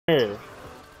Here.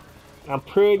 I'm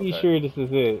pretty sure this is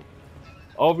it.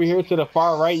 Over here to the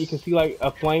far right, you can see like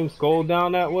a flame skull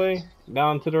down that way,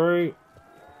 down to the right.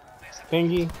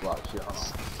 Thingy. Watch, yeah.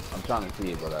 I'm trying to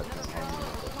see it, but I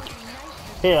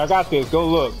can't. Here, I got this. Go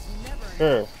look.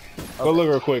 Here, go look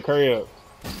real quick. Hurry up.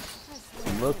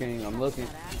 I'm looking.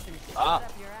 Ah.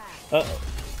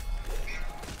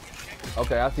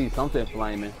 Okay, I see something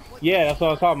flaming. Yeah, that's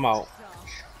what I'm talking about.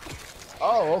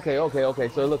 Oh, okay.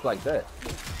 So it looks like that.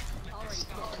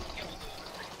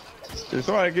 Did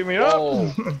somebody get me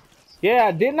up?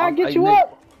 Yeah, didn't I get you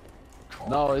up?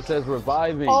 No, it says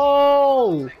reviving.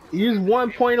 Oh, you're just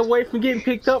 1 point away from getting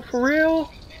picked up for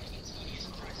real?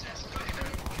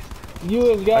 You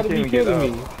has got to be kidding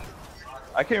me.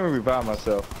 I can't even revive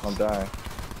myself. I'm dying.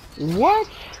 What?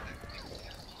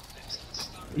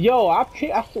 Yo,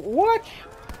 what?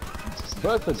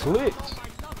 That's a glitch.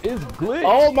 It's glitch.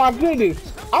 Oh my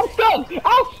goodness. I'm stuck.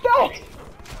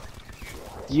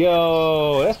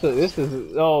 Yo,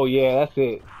 oh yeah, that's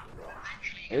it.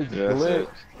 It's glitch.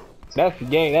 That's the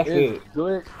game, that's it.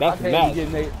 Glitch. That's the match.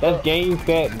 That's game,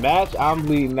 set, match. I'm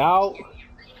bleeding out.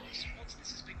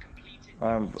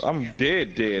 I'm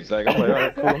dead. Like I'm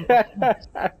like, alright, cool.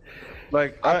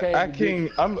 Like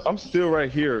I'm still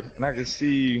right here and I can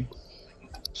see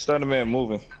Stunnerman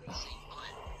moving.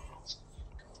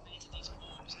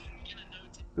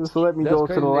 Just let me go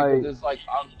to the light. It's like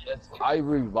I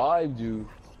revived you.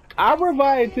 I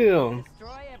revived him.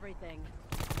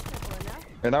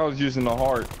 And I was using the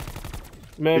heart.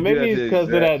 Man, maybe it's because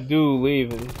of that dude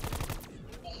leaving.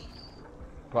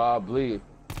 Probably.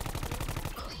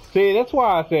 See, that's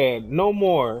why I said no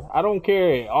more. I don't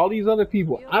care. All these other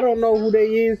people, I don't know who they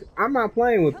is. I'm not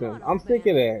playing with them. I'm sick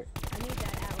of that.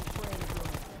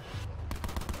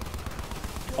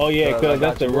 Oh yeah, cause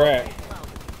that's a rat.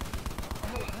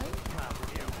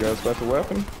 You got a special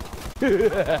weapon?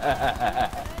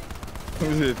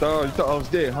 You thought I was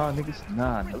dead, huh, niggas?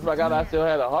 Nah. That's like I still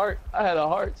had a heart. I had a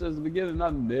heart since the beginning.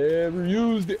 I never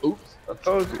used it. Oops. I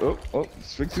told you. Oh,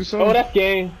 speak too soon. Oh, that's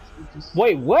game.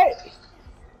 Wait, what?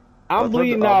 I'm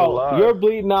bleeding out. You're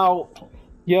bleeding out.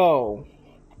 Yo,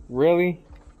 really?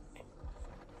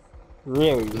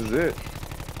 Really? This is it.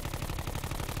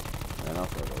 Man, I'm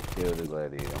gonna go kill the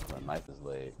gladiator. I'm gonna knife his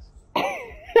legs.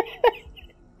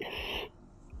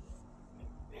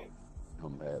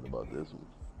 I'm mad about this one.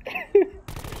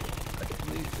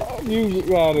 You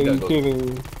gotta be kidding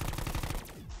me.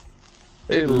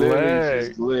 It literally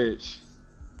just glitch.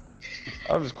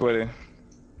 I'm just quitting.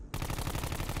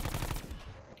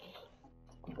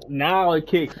 Now it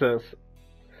kicks us.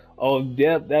 Oh,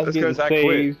 depth, that's getting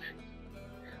saved.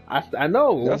 I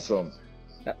know. That's some.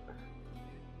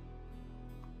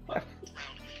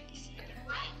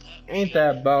 Ain't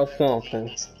that about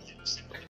something?